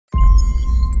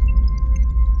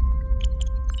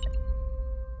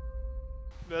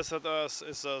Veseth AS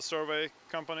is a survey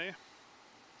company.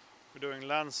 We're doing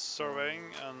land surveying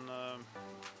and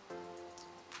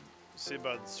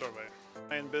seabed survey.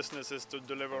 Main business is to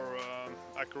deliver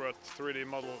accurate 3D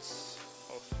models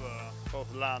of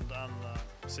both land and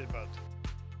seabed.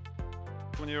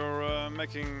 When you're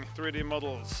making 3D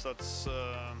models that's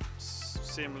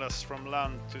seamless from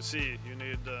land to sea, you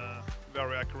need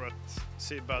very accurate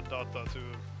seabed data to.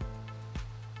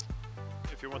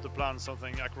 If you want to plan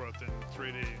something accurate in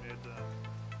 3D,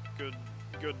 you need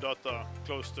good data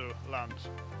close to land.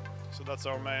 So that's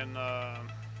our main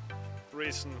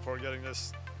reason for getting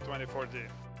this 2040.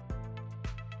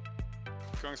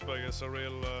 Kongsberg is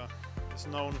is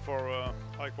known for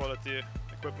high quality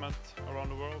equipment around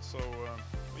the world. So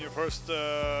when you're first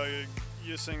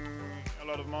using a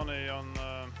lot of money on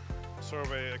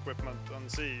survey equipment on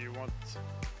sea, you want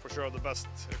for sure the best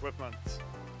equipment.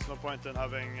 There's no point in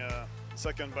having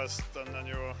second best and then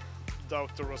you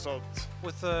doubt the result.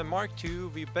 With the Mark II,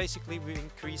 we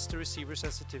increased the receiver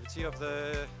sensitivity of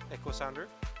the echo sounder,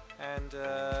 and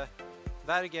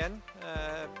that again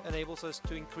enables us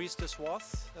to increase the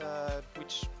swath,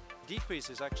 which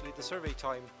decreases actually the survey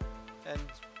time and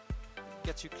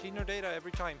gets you cleaner data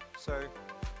every time. So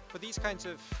for these kinds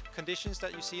of conditions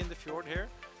that you see in the fjord here,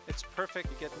 it's perfect.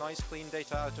 You get nice clean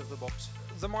data out of the box.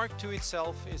 The Mark II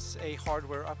itself is a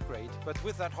hardware upgrade, but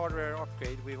with that hardware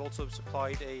upgrade we've also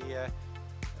supplied a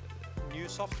new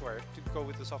software to go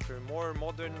with the software. More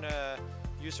modern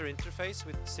user interface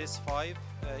with SIS5,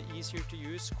 easier to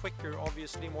use, quicker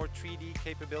obviously, more 3D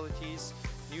capabilities,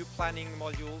 new planning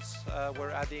modules.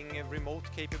 We're adding remote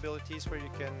capabilities where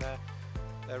you can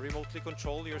remotely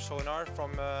control your sonar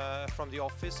from the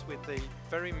office with a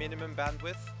very minimum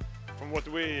bandwidth. From what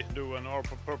we do and our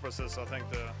purposes, I think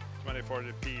the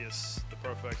 2040P is the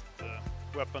perfect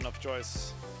weapon of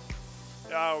choice.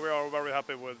 Yeah, we are very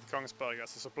happy with Kongsberg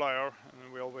as a supplier,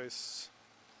 and we always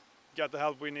get the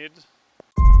help we need.